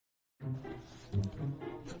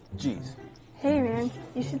Jeez. Hey man,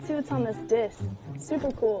 you should see what's on this disc.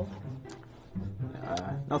 Super cool.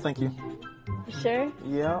 No thank you. You sure?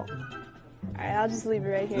 Yeah. Alright, I'll just leave it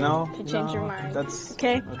right here. No, if you change your no, mind. that's...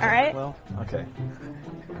 Okay? Alright? Well, okay.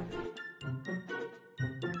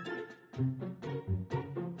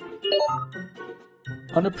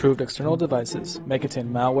 Unapproved external devices may contain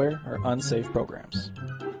malware or unsafe programs.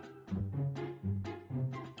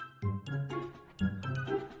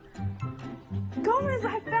 Gomez,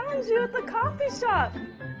 I found you at the coffee shop.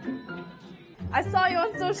 I saw you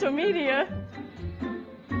on social media.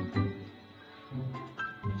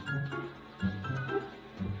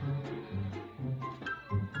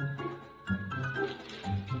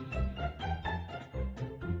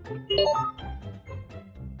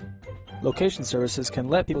 Location services can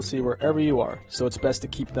let people see wherever you are, so it's best to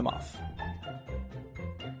keep them off.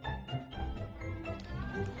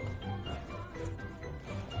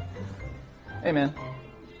 Hey man,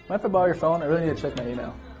 mind if I borrow your phone? I really need to check my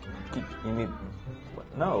email. You need...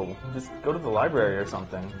 No, just go to the library or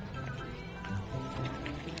something.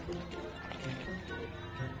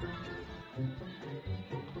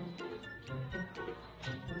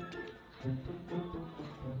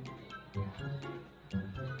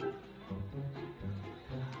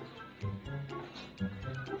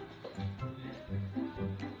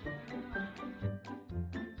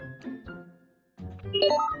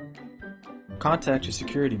 Contact your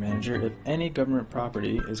security manager if any government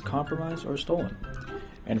property is compromised or stolen.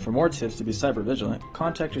 And for more tips to be cyber vigilant,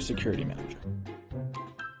 contact your security manager.